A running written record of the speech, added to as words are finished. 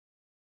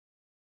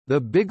The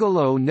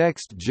Bigelow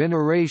Next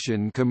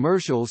Generation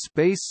Commercial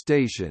Space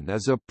Station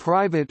is a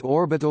private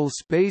orbital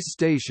space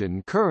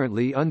station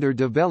currently under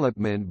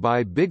development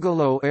by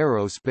Bigelow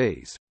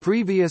Aerospace.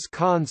 Previous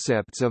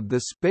concepts of the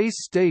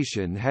space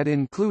station had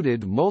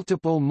included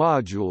multiple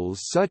modules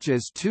such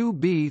as two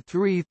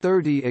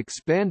B-330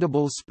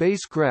 expandable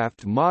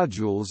spacecraft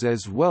modules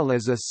as well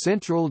as a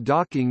central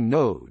docking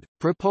node,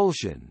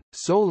 propulsion,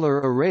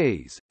 solar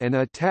arrays, and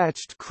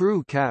attached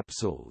crew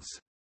capsules.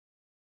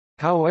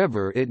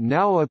 However, it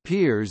now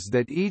appears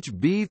that each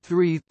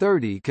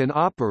B-330 can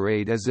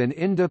operate as an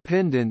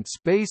independent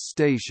space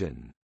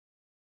station.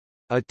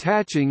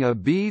 Attaching a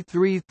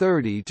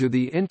B-330 to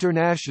the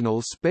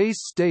International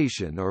Space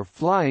Station or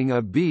flying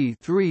a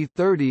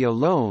B-330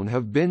 alone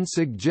have been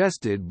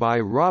suggested by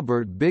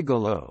Robert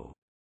Bigelow.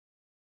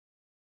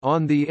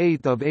 On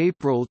 8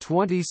 April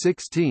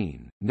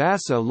 2016,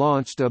 NASA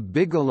launched a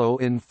Bigelow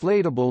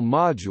inflatable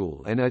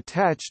module and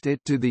attached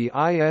it to the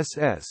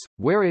ISS,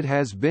 where it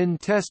has been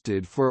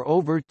tested for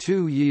over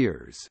 2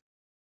 years.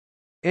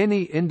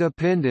 Any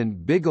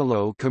independent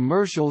Bigelow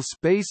commercial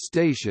space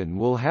station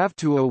will have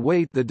to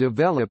await the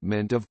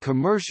development of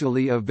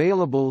commercially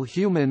available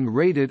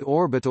human-rated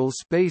orbital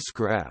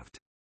spacecraft.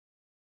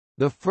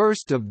 The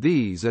first of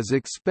these is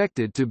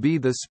expected to be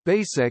the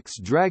SpaceX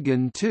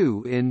Dragon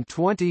 2 in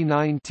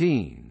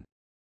 2019.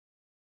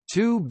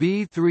 Two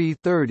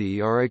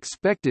B-330 are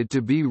expected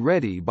to be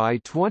ready by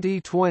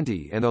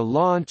 2020 and a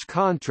launch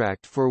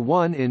contract for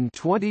one in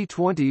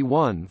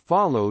 2021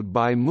 followed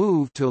by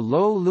move to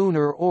low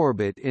lunar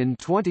orbit in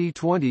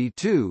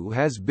 2022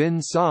 has been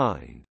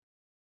signed.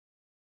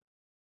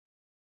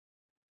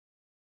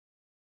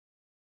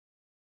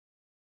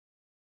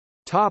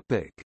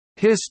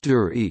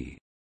 History.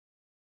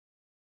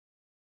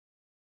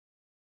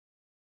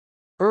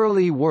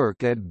 Early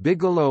work at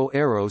Bigelow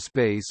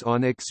Aerospace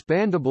on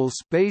expandable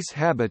space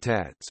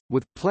habitats,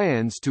 with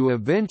plans to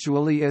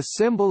eventually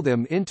assemble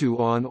them into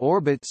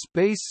on-orbit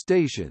space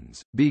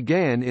stations,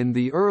 began in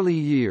the early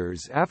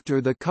years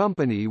after the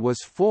company was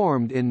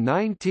formed in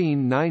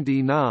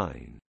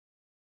 1999.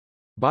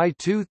 By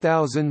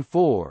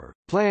 2004,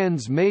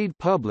 plans made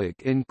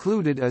public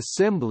included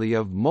assembly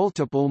of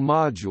multiple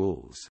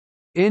modules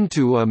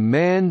into a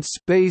manned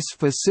space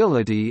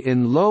facility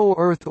in low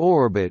Earth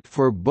orbit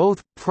for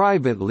both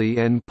privately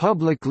and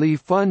publicly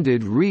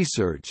funded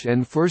research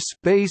and for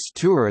space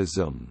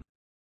tourism.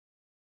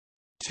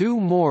 Two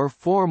more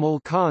formal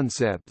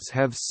concepts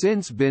have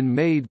since been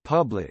made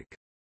public.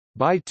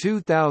 By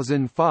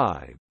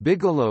 2005,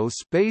 Bigelow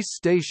Space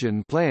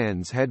Station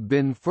plans had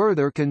been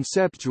further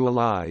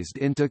conceptualized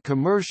into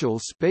Commercial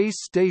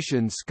Space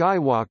Station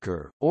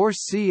Skywalker, or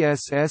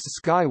CSS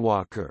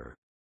Skywalker.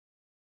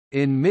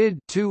 In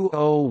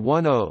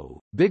mid-2010,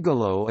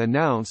 Bigelow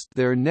announced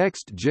their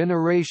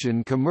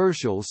next-generation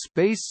commercial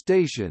space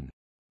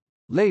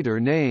station—later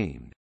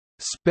named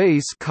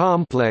Space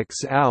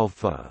Complex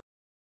Alpha.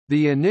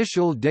 The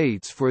initial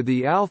dates for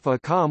the Alpha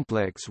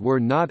Complex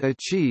were not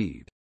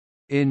achieved.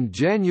 In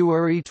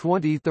January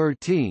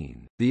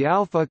 2013, the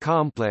Alpha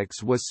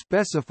Complex was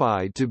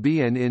specified to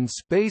be an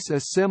in-space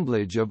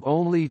assemblage of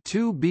only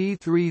two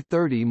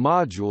B-330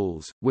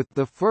 modules, with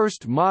the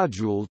first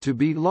module to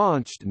be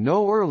launched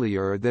no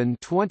earlier than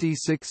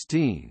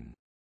 2016.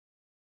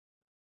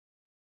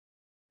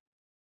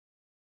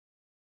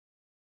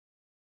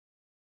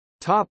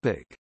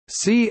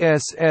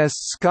 CSS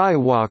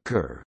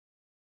Skywalker.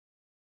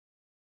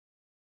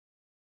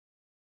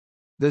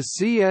 The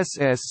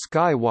CSS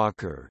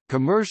Skywalker,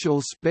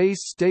 Commercial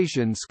Space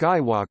Station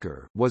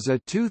Skywalker, was a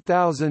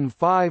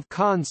 2005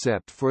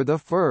 concept for the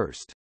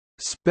first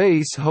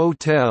space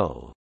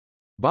hotel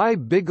by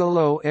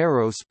Bigelow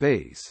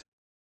Aerospace.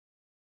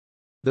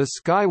 The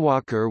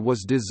Skywalker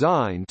was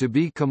designed to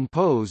be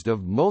composed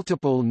of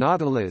multiple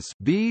Nautilus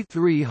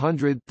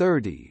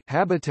B-330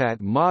 habitat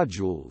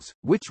modules,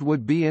 which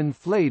would be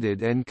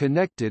inflated and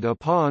connected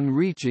upon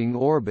reaching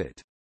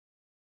orbit.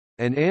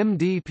 An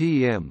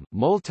MDPM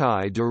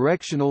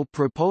multi-directional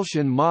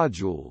propulsion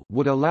module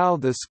would allow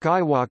the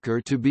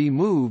Skywalker to be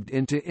moved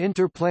into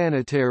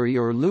interplanetary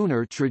or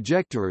lunar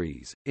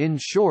trajectories. In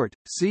short,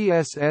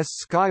 CSS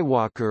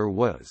Skywalker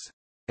was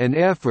an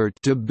effort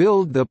to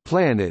build the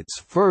planet's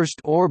first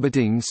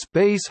orbiting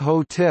space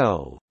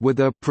hotel,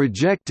 with a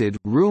projected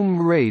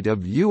room rate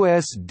of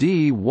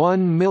USD $1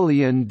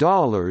 million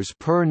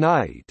per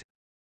night,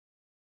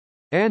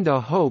 and a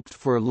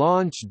hoped-for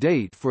launch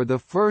date for the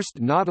first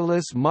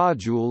Nautilus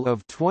module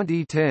of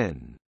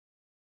 2010.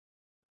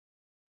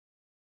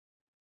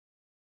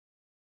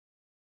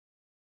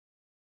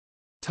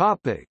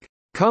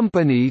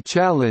 Company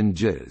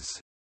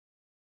challenges.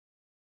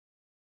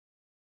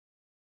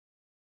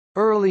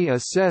 Early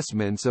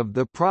assessments of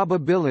the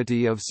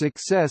probability of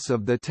success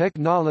of the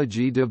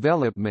technology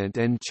development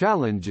and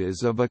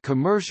challenges of a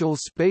commercial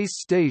space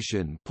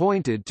station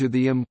pointed to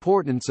the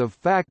importance of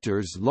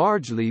factors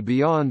largely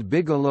beyond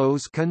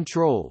Bigelow's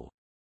control.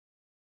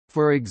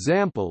 For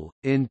example,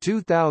 in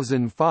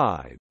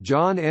 2005,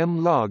 John M.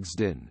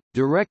 Logsdon,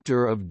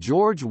 director of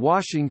George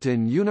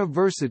Washington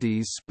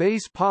University's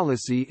Space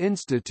Policy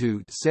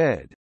Institute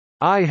said,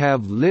 "I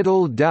have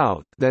little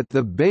doubt that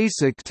the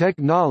basic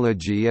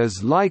technology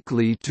is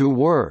likely to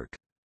work.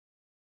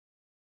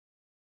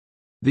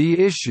 The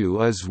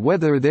issue is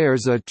whether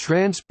there's a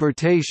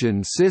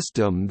transportation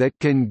system that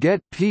can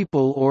get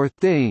people or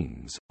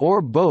things,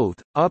 or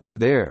both, up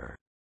there."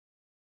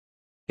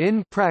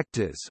 In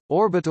practice,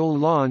 orbital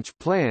launch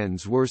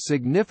plans were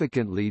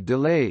significantly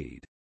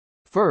delayed.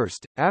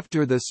 First,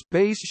 after the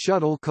Space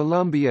Shuttle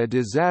Columbia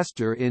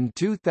disaster in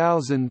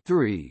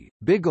 2003,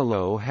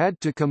 Bigelow had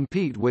to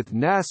compete with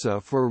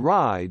NASA for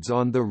rides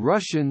on the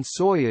Russian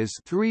Soyuz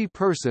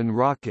three-person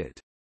rocket.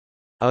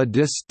 A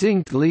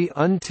distinctly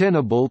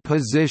untenable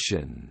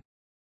position.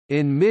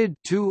 In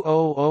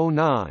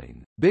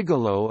mid-2009,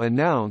 Bigelow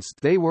announced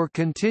they were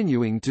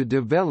continuing to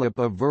develop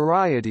a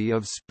variety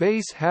of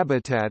space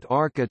habitat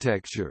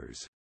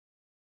architectures.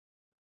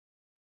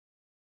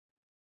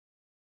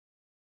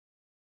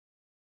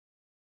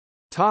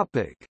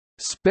 Topic: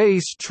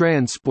 Space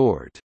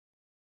transport.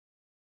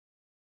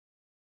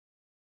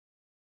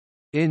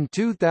 In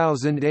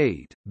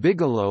 2008,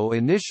 Bigelow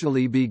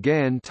initially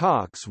began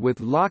talks with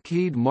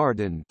Lockheed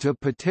Martin to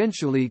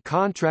potentially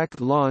contract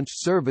launch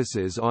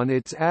services on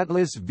its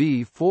Atlas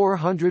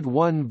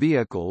V401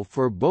 vehicle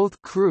for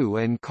both crew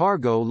and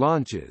cargo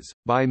launches.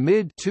 By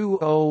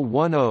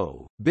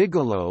mid-2010,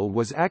 Bigelow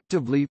was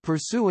actively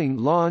pursuing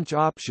launch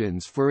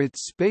options for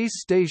its space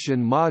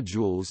station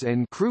modules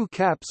and crew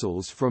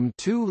capsules from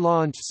two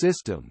launch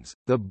systems,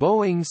 the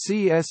Boeing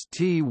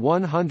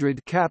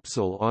CST-100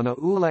 capsule on a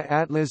ULA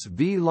Atlas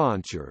V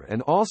launcher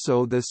and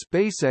also the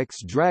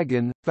SpaceX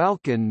Dragon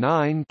Falcon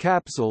 9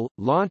 capsule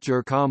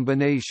launcher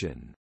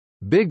combination.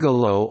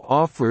 Bigelow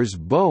offers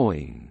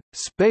Boeing,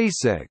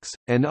 SpaceX,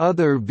 and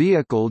other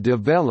vehicle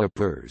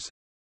developers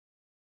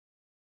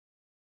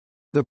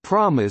the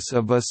promise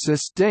of a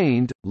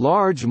sustained,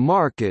 large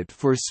market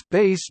for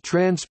space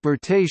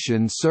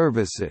transportation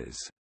services.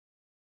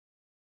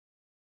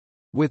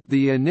 With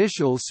the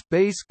initial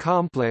Space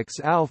Complex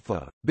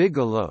Alpha,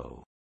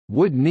 Bigelow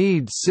would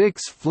need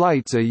 6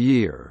 flights a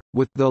year.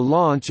 With the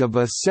launch of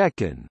a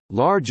second,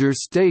 larger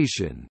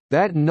station,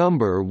 that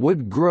number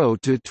would grow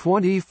to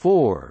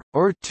 24,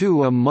 or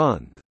 2 a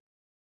month.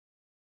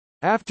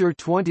 After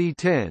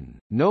 2010,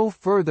 no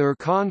further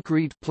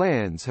concrete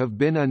plans have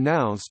been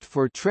announced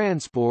for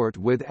transport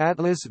with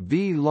Atlas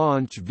V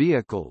launch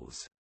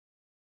vehicles.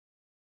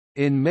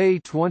 In May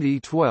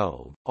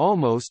 2012,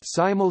 almost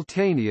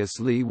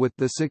simultaneously with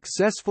the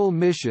successful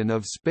mission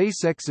of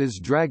SpaceX's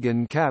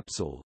Dragon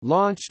capsule,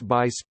 launched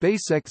by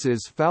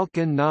SpaceX's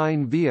Falcon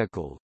 9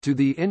 vehicle, to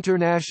the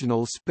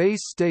International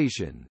Space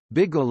Station,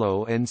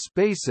 Bigelow and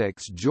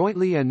SpaceX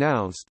jointly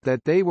announced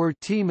that they were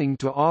teaming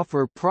to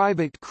offer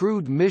private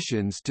crewed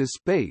missions to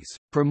space,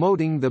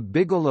 promoting the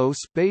Bigelow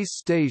Space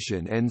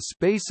Station and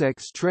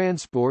SpaceX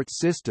Transport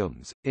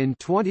Systems. In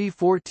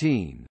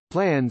 2014,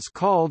 plans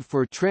called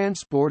for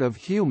transport of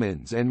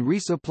humans and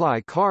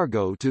resupply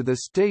cargo to the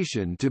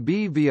station to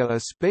be via a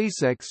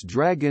SpaceX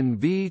Dragon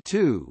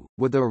V2,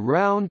 with a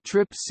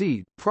round-trip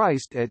seat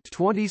priced at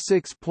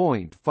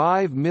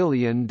 $26.5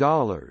 million.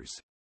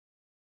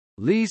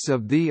 Lease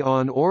of the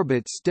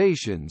on-orbit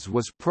stations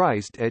was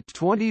priced at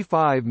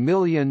 $25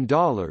 million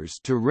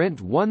to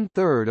rent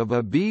one-third of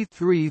a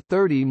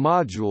B330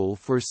 module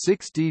for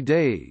 60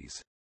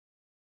 days.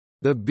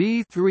 The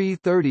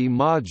B330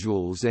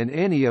 modules and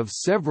any of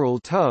several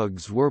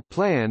tugs were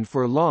planned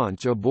for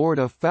launch aboard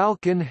a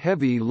Falcon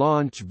Heavy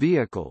launch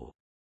vehicle.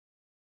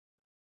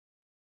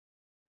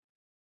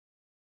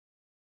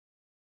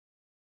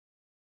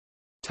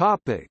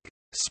 Topic: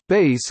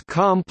 Space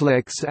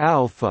Complex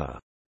Alpha.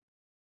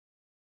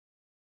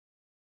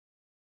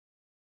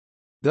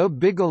 The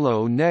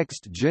Bigelow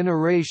Next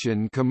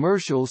Generation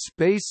Commercial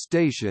Space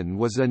Station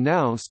was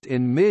announced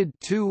in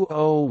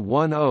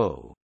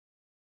mid-2010.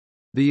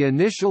 The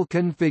initial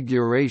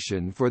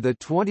configuration for the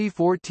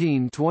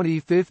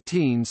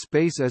 2014-2015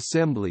 space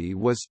assembly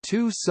was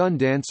 2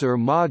 Sundancer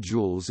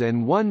modules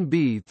and 1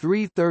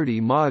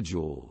 B330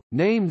 module,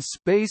 named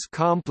Space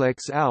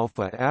Complex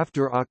Alpha.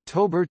 After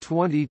October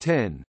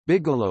 2010,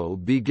 Bigelow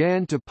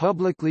began to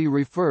publicly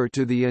refer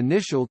to the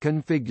initial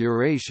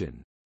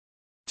configuration,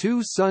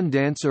 2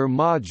 Sundancer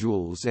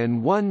modules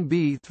and 1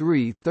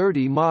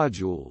 B330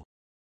 module,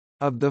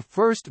 of the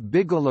first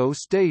Bigelow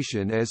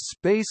station as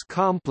Space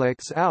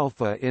Complex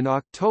Alpha in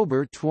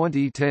October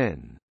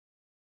 2010.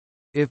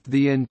 If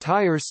the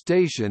entire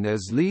station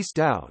is leased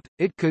out,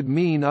 it could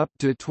mean up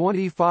to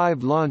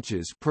 25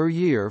 launches per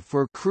year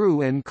for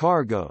crew and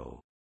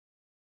cargo.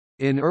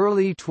 In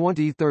early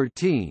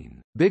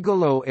 2013,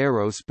 Bigelow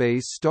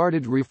Aerospace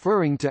started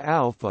referring to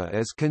Alpha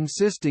as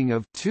consisting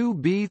of two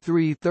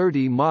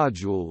B330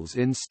 modules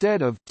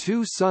instead of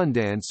two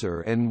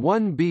Sundancer and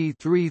one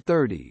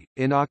B330.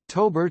 In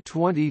October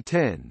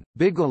 2010,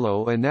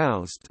 Bigelow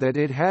announced that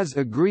it has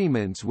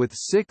agreements with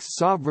 6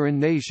 sovereign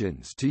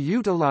nations to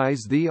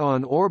utilize the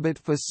on-orbit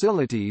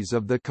facilities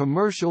of the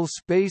Commercial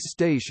Space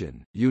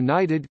Station: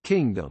 United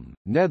Kingdom,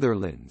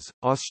 Netherlands,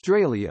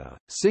 Australia,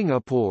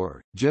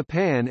 Singapore,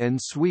 Japan and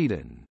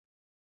Sweden.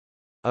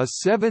 A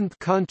 7th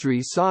country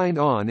signed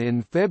on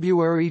in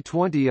February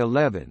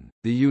 2011,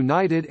 the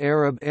United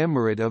Arab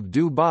Emirate of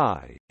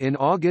Dubai. In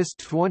August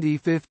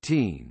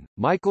 2015,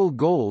 Michael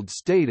Gold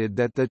stated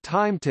that the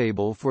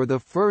timetable for the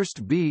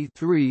first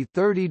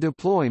B330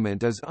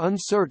 deployment is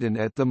uncertain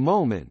at the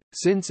moment,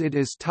 since it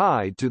is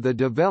tied to the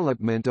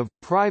development of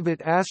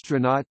private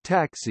astronaut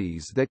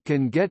taxis that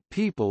can get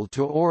people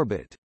to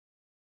orbit.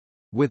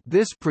 With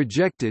this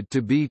projected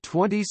to be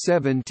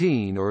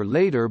 2017 or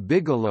later,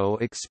 Bigelow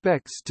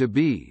expects to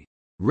be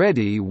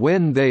ready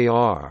when they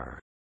are.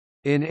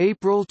 In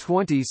April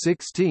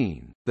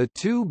 2016, the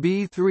two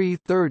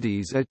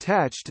B330s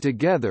attached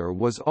together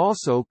was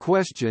also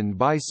questioned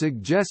by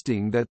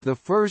suggesting that the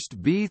first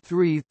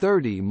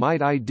B330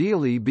 might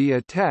ideally be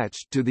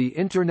attached to the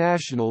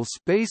International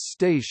Space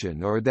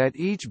Station, or that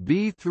each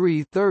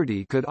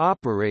B330 could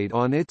operate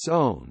on its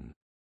own.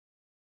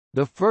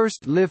 The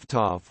first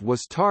liftoff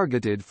was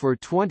targeted for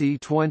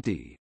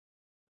 2020.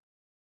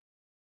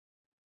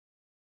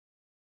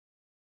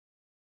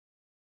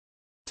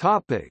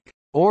 Topic: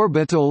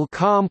 Orbital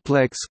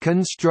complex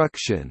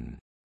construction.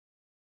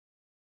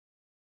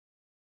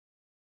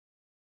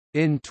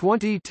 In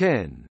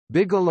 2010,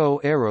 Bigelow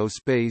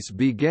Aerospace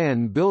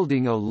began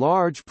building a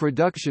large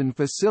production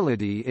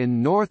facility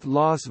in North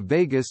Las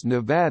Vegas,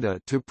 Nevada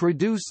to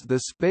produce the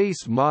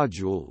space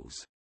modules.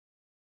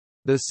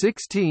 The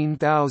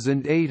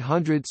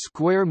 16,800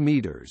 square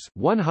meters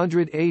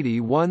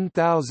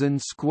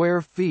 (181,000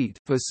 square feet)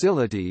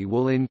 facility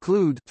will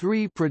include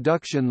 3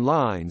 production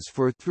lines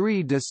for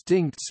 3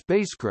 distinct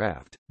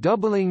spacecraft,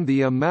 doubling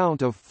the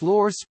amount of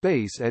floor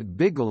space at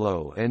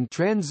Bigelow and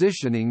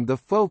transitioning the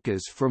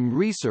focus from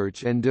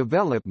research and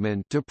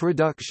development to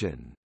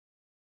production.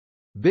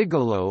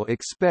 Bigelow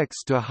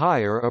expects to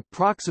hire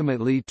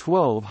approximately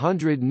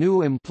 1,200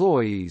 new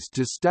employees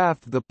to staff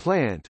the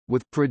plant,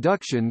 with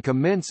production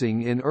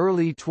commencing in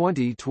early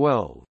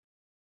 2012.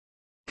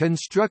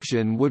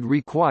 Construction would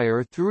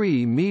require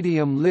 3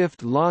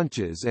 medium-lift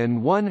launches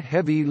and 1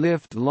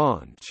 heavy-lift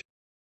launch.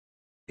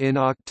 In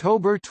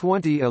October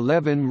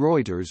 2011,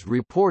 Reuters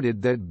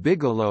reported that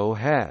Bigelow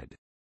had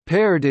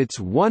pared its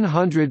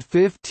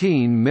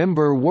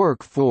 115-member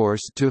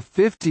workforce to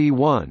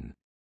 51.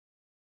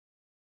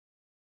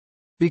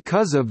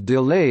 Because of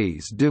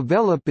delays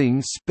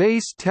developing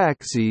space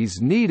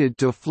taxis needed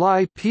to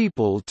fly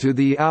people to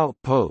the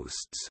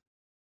outposts.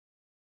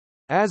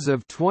 As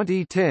of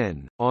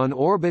 2010,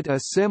 on-orbit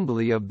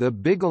assembly of the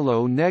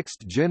Bigelow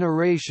Next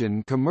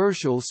Generation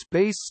Commercial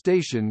Space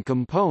Station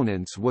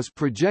components was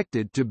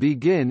projected to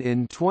begin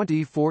in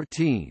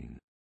 2014.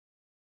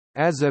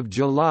 As of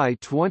July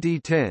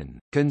 2010,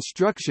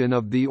 construction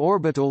of the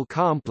orbital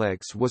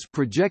complex was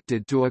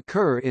projected to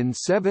occur in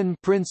 7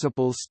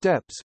 principal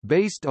steps,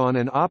 based on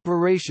an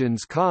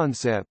operations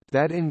concept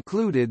that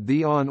included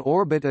the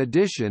on-orbit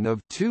addition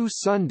of 2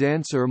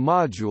 Sundancer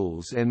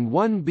modules and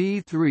 1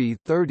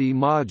 B330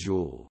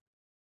 module.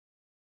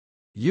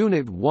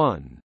 Unit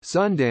 1,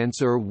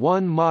 Sundancer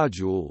 1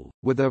 module,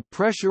 with a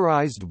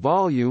pressurized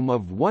volume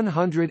of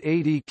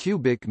 180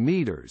 cubic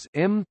meters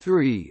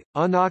 (m3),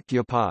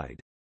 unoccupied.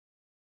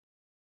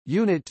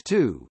 Unit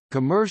 2,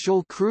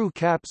 Commercial Crew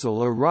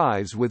Capsule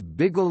arrives with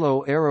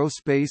Bigelow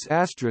Aerospace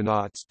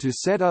astronauts to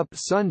set up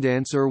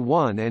Sundancer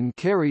 1 and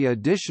carry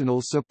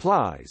additional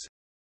supplies.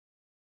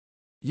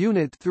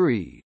 Unit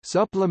 3,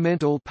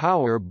 Supplemental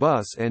Power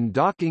Bus and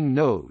Docking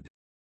Node.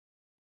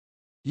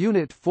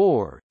 Unit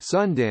 4,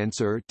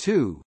 Sundancer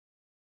 2.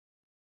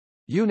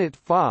 Unit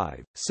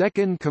 5,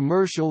 Second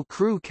Commercial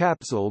Crew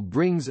Capsule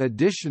brings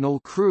additional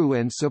crew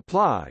and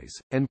supplies,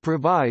 and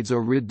provides a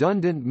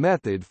redundant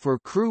method for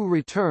crew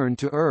return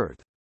to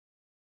Earth.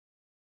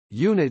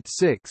 Unit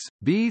 6,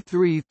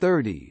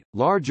 B330,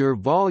 Larger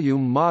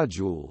Volume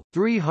Module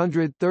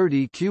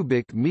 330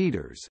 cubic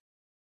meters.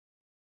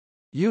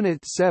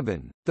 Unit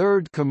 7,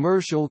 Third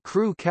Commercial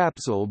Crew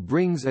Capsule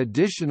brings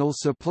additional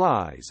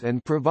supplies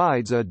and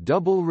provides a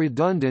double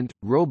redundant,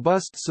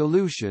 robust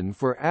solution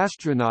for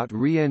astronaut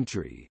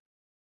re-entry.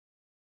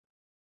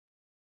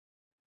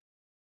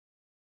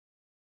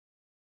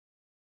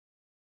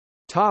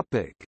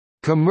 Topic: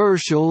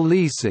 Commercial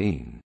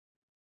leasing.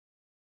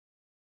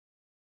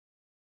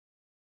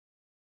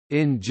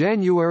 In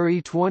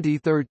January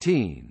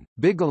 2013,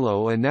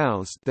 Bigelow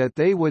announced that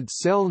they would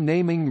sell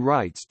naming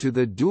rights to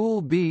the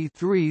dual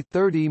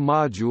B330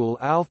 module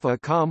Alpha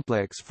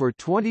complex for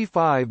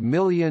 $25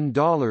 million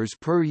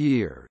per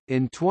year.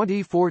 In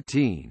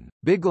 2014,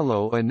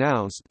 Bigelow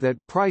announced that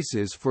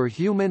prices for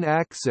human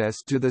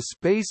access to the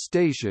space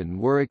station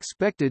were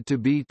expected to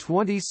be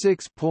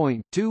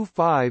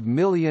 $26.25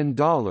 million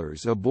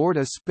aboard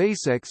a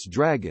SpaceX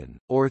Dragon,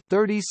 or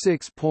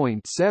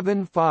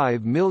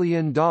 $36.75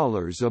 million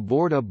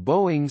aboard a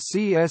Boeing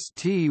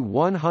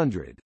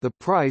CST-100. The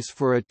price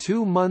for a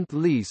 2-month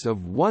lease of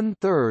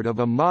 1/3 of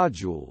a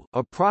module,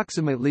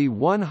 approximately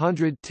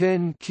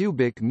 110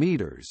 cubic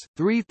meters,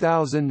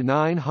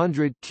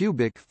 3,900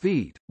 cubic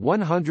feet,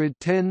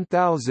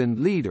 110,000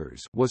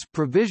 liters, was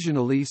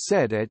provisionally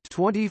set at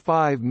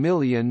 $25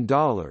 million.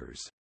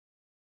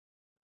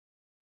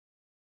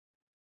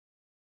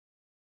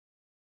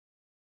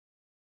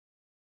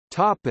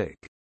 Topic: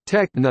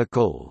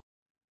 Technical.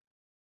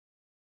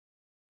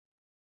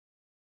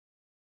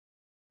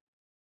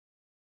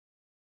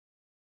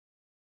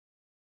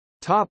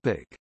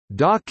 Topic: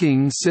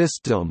 Docking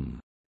system.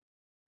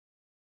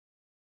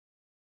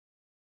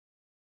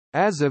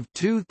 As of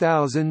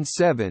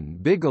 2007,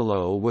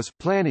 Bigelow was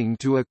planning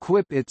to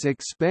equip its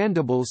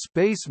expandable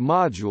space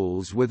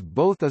modules with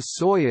both a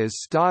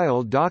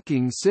Soyuz-style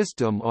docking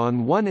system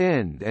on one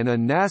end and a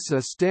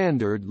NASA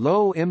standard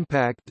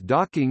low-impact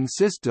docking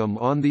system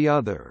on the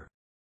other.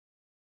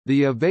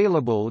 The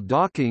available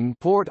docking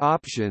port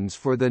options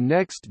for the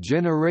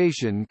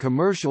next-generation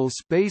commercial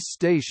space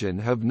station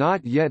have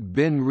not yet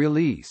been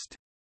released.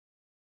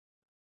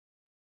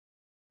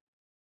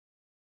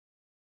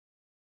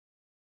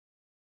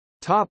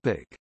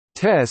 Topic: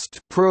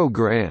 Test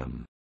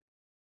program.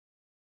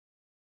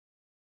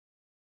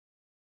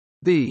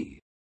 The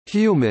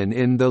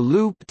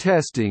human-in-the-loop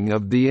testing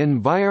of the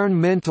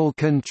Environmental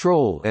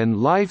Control and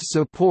Life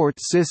Support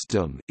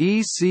System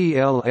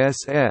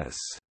 (ECLSS)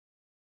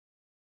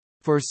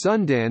 for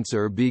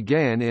Sundancer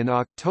began in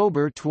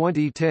October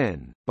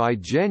 2010. By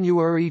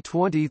January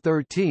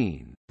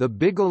 2013, the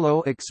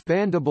Bigelow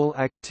Expandable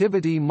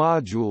Activity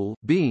Module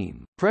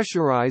 (BEAM)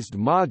 pressurized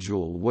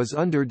module was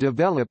under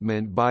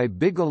development by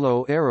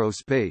Bigelow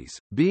Aerospace,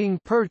 being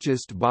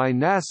purchased by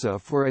NASA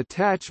for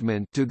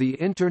attachment to the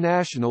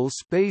International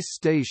Space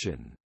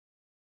Station.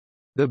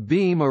 The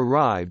beam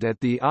arrived at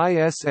the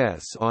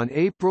ISS on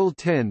April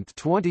 10,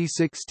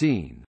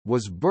 2016,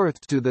 was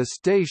berthed to the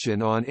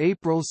station on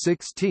April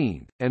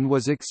 16, and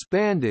was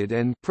expanded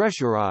and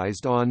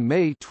pressurized on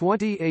May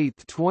 28,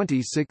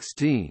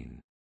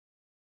 2016.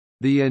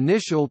 The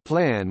initial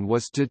plan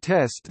was to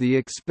test the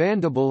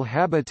expandable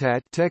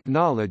habitat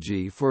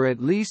technology for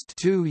at least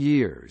 2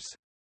 years.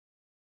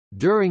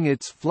 During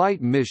its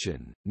flight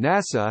mission,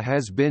 NASA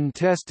has been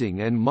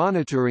testing and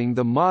monitoring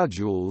the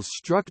module's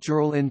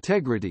structural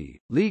integrity,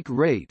 leak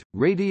rate,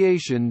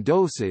 radiation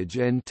dosage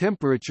and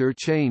temperature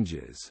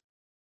changes.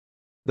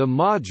 The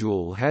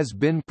module has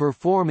been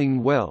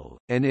performing well,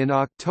 and in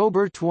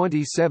October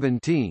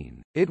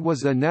 2017, it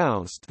was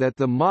announced that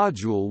the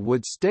module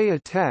would stay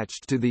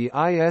attached to the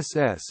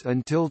ISS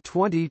until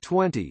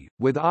 2020,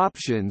 with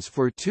options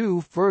for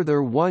 2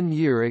 further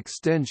 1-year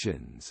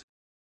extensions.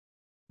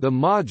 The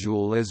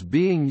module is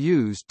being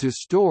used to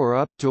store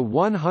up to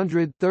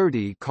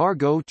 130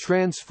 cargo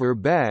transfer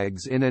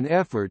bags in an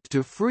effort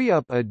to free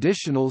up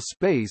additional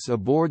space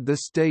aboard the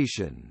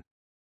station.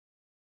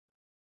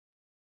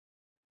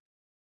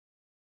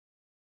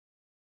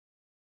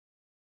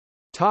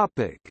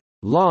 Topic: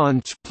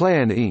 Launch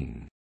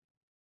planning.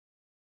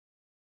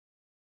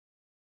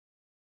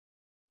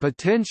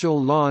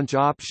 Potential launch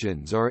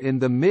options are in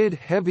the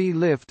mid-heavy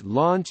lift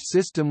launch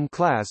system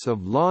class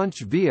of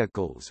launch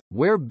vehicles,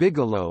 where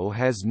Bigelow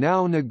has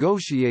now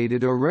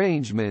negotiated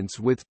arrangements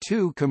with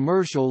 2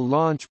 commercial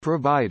launch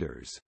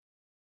providers.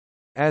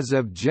 As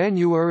of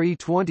January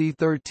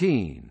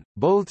 2013,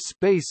 both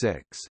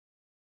SpaceX,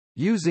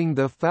 using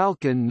the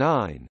Falcon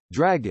 9,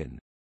 Dragon,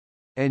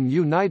 and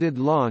United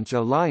Launch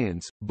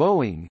Alliance,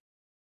 Boeing,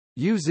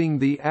 using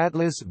the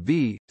Atlas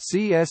V,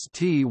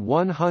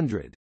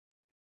 CST-100,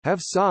 have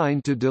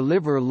signed to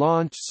deliver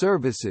launch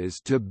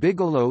services to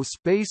Bigelow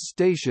Space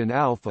Station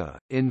Alpha.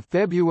 In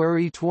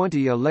February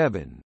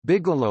 2011,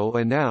 Bigelow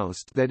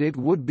announced that it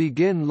would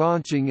begin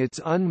launching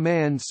its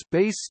unmanned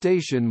space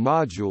station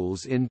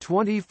modules in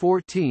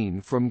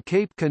 2014 from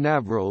Cape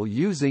Canaveral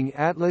using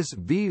Atlas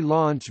V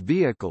launch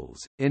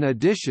vehicles. In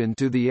addition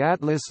to the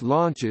Atlas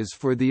launches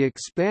for the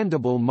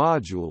expandable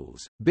modules,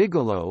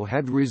 Bigelow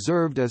had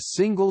reserved a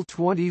single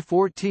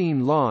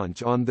 2014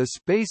 launch on the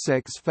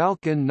SpaceX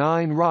Falcon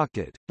 9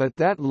 rocket, but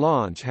that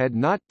launch had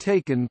not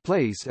taken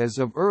place as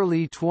of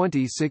early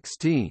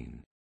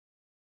 2016.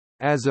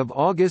 As of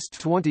August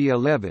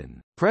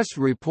 2011, press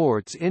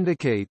reports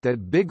indicate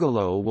that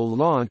Bigelow will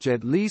launch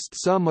at least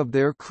some of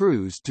their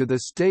crews to the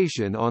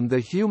station on the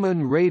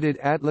human-rated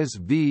Atlas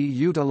V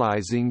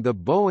utilizing the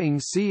Boeing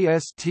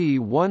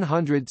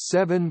CST-100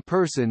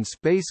 7-person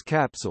space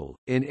capsule.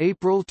 In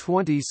April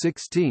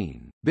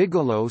 2016,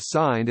 Bigelow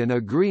signed an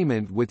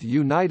agreement with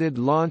United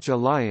Launch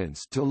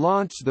Alliance to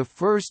launch the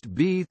first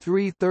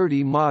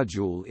B-330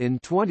 module in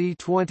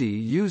 2020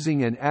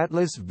 using an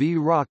Atlas V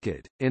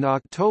rocket. In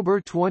October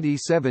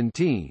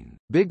 2017,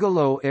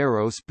 Bigelow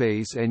Aerospace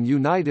Aerospace and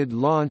United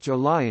Launch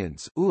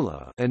Alliance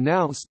 (ULA)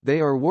 announced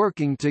they are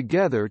working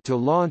together to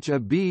launch a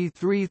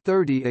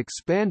B-330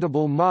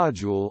 expandable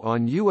module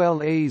on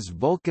ULA's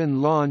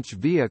Vulcan launch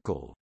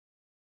vehicle.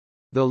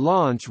 The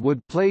launch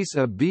would place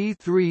a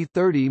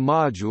B-330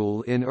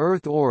 module in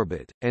Earth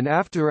orbit, and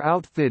after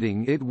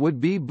outfitting it would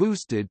be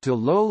boosted to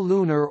low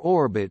lunar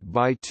orbit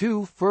by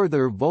 2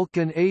 further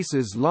Vulcan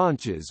ACES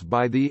launches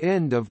by the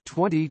end of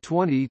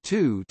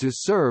 2022 to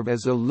serve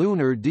as a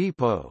lunar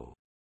depot.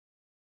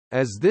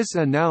 As this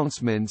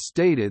announcement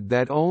stated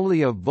that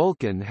only a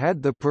Vulcan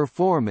had the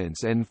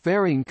performance and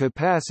fairing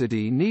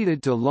capacity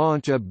needed to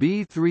launch a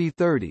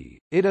B-330,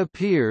 it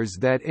appears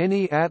that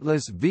any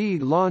Atlas V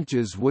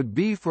launches would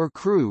be for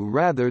crew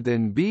rather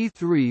than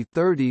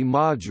B-330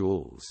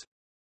 modules.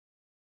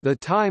 The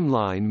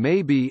timeline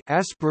may be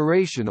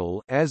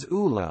aspirational, as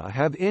ULA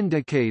have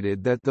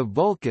indicated that the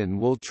Vulcan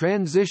will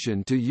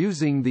transition to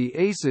using the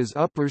ACES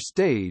upper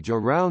stage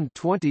around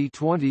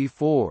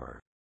 2024.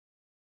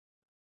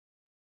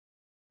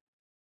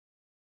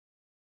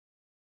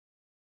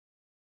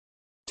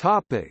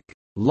 Topic: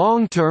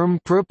 Long-term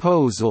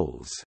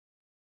proposals.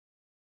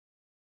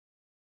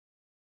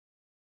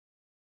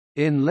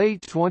 In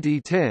late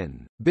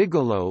 2010,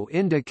 Bigelow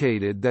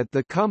indicated that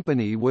the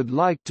company would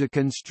like to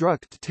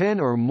construct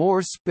 10 or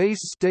more space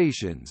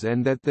stations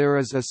and that there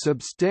is a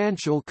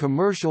substantial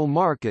commercial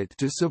market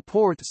to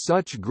support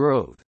such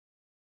growth.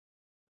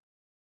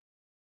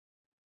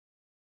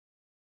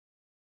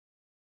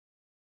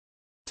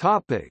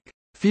 Topic: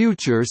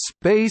 Future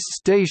space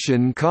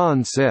station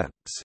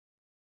concepts.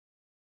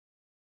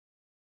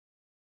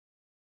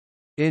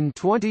 In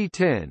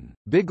 2010,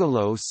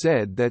 Bigelow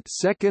said that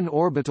second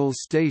orbital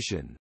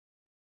station,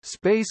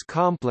 Space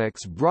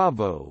Complex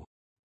Bravo,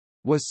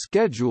 was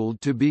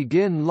scheduled to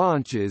begin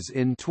launches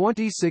in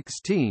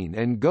 2016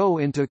 and go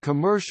into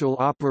commercial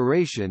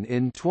operation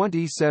in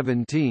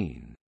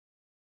 2017.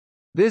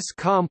 This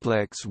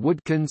complex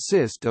would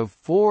consist of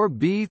 4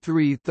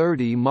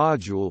 B-330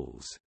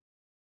 modules.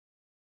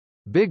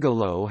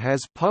 Bigelow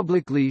has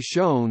publicly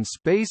shown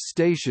space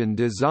station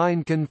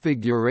design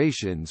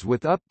configurations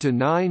with up to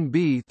 9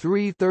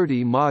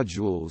 B-330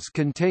 modules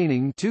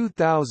containing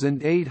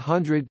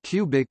 2,800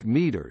 cubic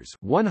meters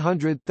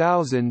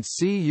 (100,000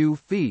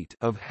 cu-feet)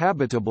 of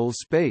habitable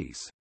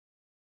space.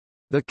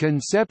 The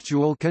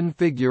conceptual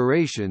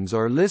configurations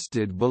are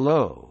listed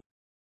below.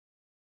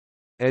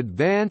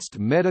 Advanced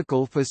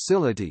Medical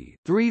Facility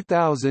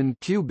 3,000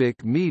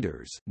 cubic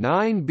meters,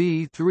 9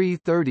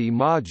 B-330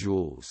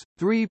 modules,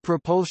 3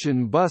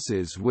 propulsion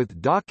buses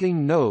with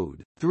docking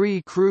node,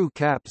 3 crew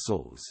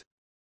capsules.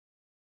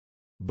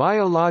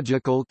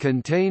 Biological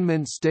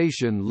Containment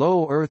Station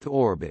Low Earth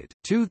Orbit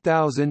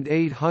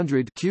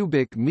 2,800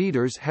 cubic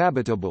meters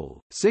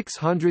habitable,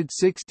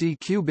 660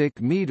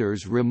 cubic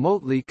meters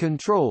remotely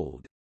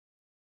controlled.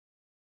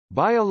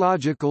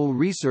 Biological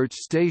Research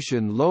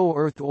Station Low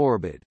Earth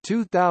Orbit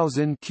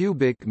 2,000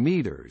 cubic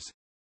meters.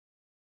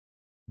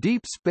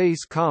 Deep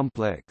Space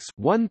Complex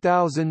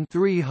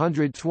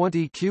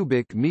 1,320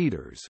 cubic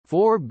meters,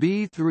 4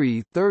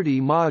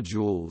 B-330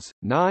 modules,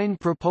 9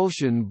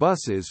 propulsion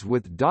buses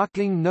with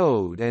docking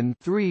node and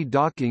 3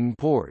 docking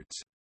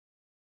ports.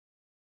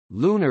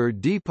 Lunar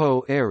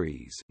Depot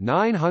Ares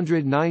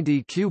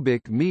 990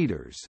 cubic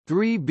meters,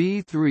 3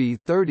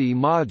 B-330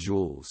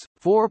 modules,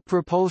 4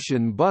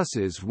 propulsion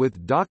buses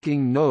with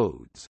docking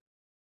nodes.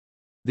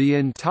 The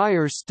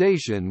entire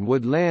station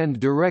would land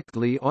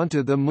directly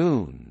onto the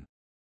Moon.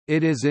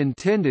 It is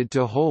intended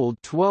to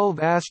hold 12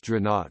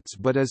 astronauts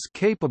but is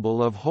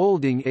capable of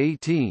holding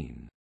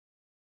 18.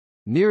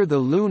 Near the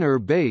lunar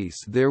base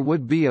there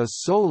would be a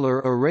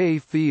solar array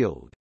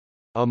field.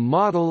 A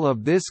model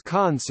of this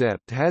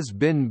concept has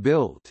been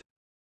built.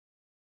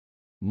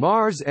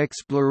 Mars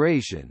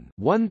Exploration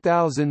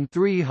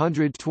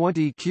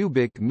 1,320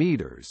 cubic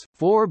meters,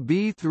 4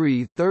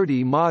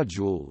 B-330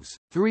 modules,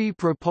 3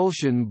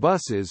 propulsion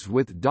buses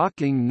with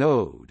docking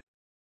node.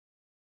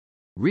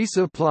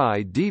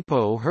 Resupply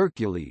Depot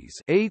Hercules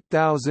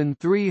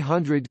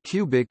 8,300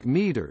 cubic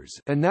meters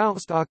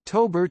announced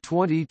October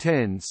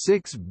 2010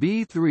 6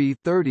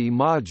 B-330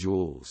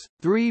 modules,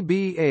 3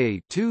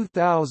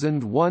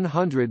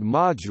 BA-2100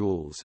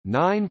 modules,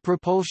 9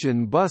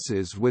 propulsion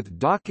buses with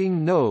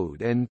docking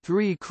node and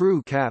 3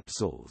 crew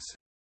capsules.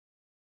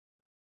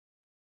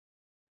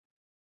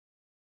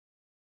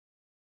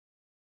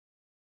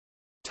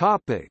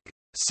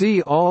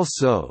 See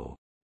also: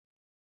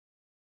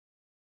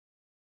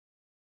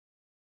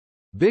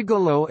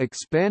 Bigelow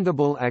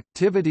Expandable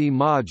Activity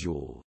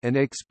Module, an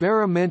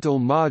experimental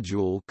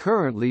module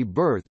currently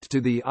berthed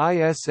to the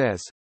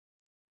ISS.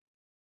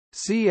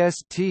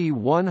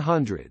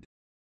 CST-100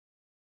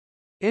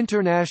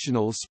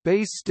 International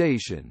Space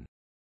Station,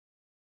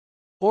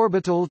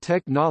 Orbital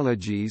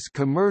Technologies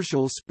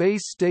Commercial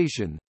Space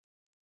Station,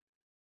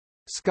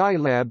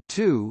 Skylab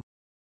 2,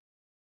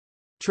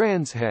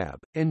 Transhab,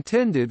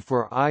 intended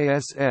for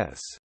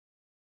ISS.